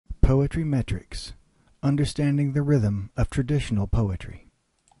Poetry Metrics, Understanding the Rhythm of Traditional Poetry.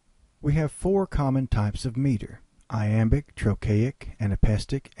 We have four common types of meter: iambic, trochaic,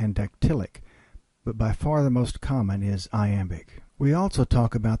 anapestic, and dactylic, but by far the most common is iambic. We also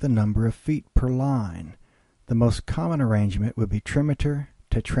talk about the number of feet per line. The most common arrangement would be trimeter,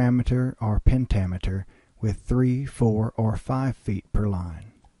 tetrameter, or pentameter, with 3, 4, or 5 feet per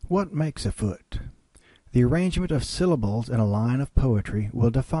line. What makes a foot? The arrangement of syllables in a line of poetry will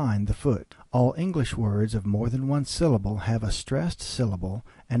define the foot. All English words of more than one syllable have a stressed syllable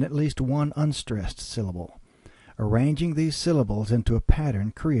and at least one unstressed syllable. Arranging these syllables into a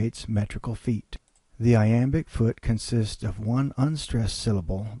pattern creates metrical feet. The iambic foot consists of one unstressed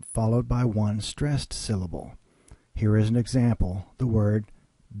syllable followed by one stressed syllable. Here is an example: the word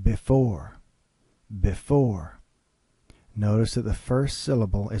before. Before. Notice that the first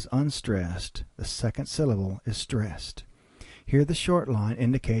syllable is unstressed, the second syllable is stressed. Here the short line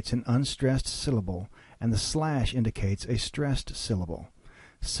indicates an unstressed syllable, and the slash indicates a stressed syllable.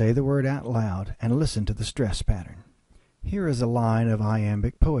 Say the word out loud and listen to the stress pattern. Here is a line of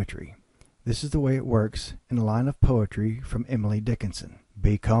iambic poetry. This is the way it works in a line of poetry from Emily Dickinson.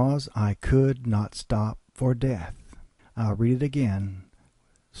 Because I could not stop for death. I'll read it again,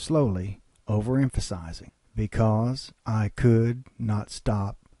 slowly, overemphasizing. Because I could not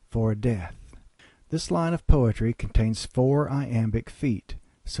stop for death. This line of poetry contains 4 iambic feet,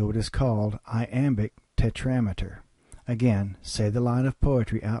 so it is called iambic tetrameter. Again, say the line of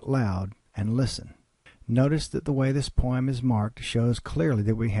poetry out loud and listen. Notice that the way this poem is marked shows clearly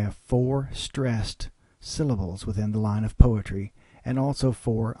that we have 4 stressed syllables within the line of poetry and also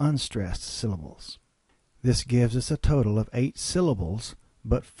 4 unstressed syllables. This gives us a total of 8 syllables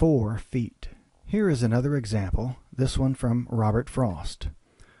but 4 feet. Here is another example, this one from Robert Frost.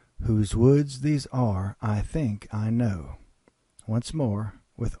 Whose woods these are, I think I know. Once more,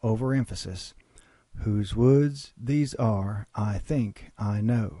 with overemphasis. Whose woods these are, I think I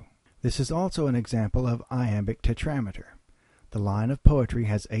know. This is also an example of iambic tetrameter. The line of poetry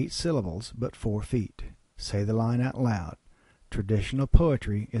has 8 syllables but 4 feet. Say the line out loud. Traditional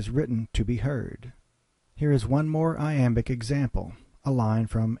poetry is written to be heard. Here is one more iambic example, a line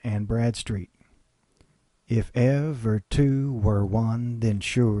from Anne Bradstreet. If ever two were one, then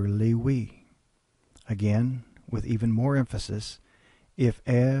surely we. Again, with even more emphasis. If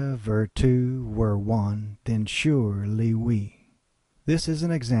ever two were one, then surely we. This is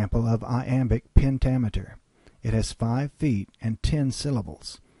an example of iambic pentameter. It has 5 feet and 10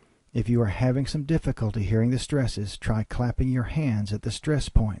 syllables. If you are having some difficulty hearing the stresses, try clapping your hands at the stress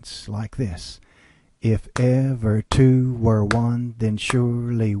points, like this. If ever two were one, then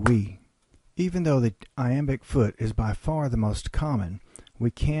surely we. Even though the iambic foot is by far the most common, we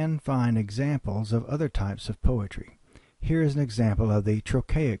can find examples of other types of poetry. Here is an example of the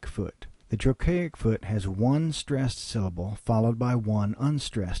trochaic foot. The trochaic foot has 1 stressed syllable followed by 1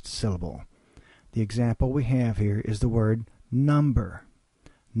 unstressed syllable. The example we have here is the word number.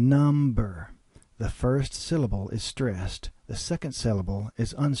 Number. The first syllable is stressed, the second syllable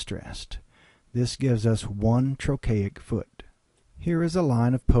is unstressed. This gives us 1 trochaic foot. Here is a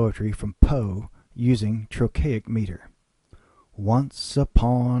line of poetry from Poe using trochaic meter. Once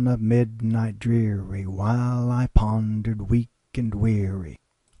upon a midnight dreary, while I pondered weak and weary.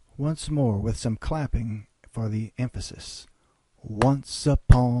 Once more with some clapping for the emphasis. Once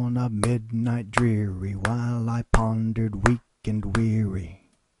upon a midnight dreary, while I pondered weak and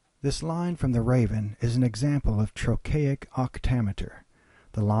weary. This line from the Raven is an example of trochaic octameter.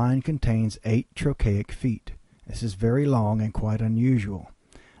 The line contains 8 trochaic feet. This is very long and quite unusual.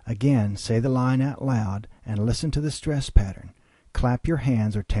 Again, say the line out loud and listen to the stress pattern. Clap your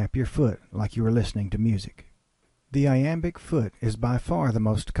hands or tap your foot like you are listening to music. The iambic foot is by far the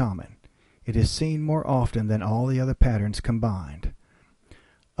most common. It is seen more often than all the other patterns combined.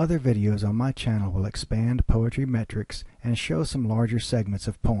 Other videos on my channel will expand poetry metrics and show some larger segments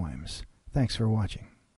of poems. Thanks for watching.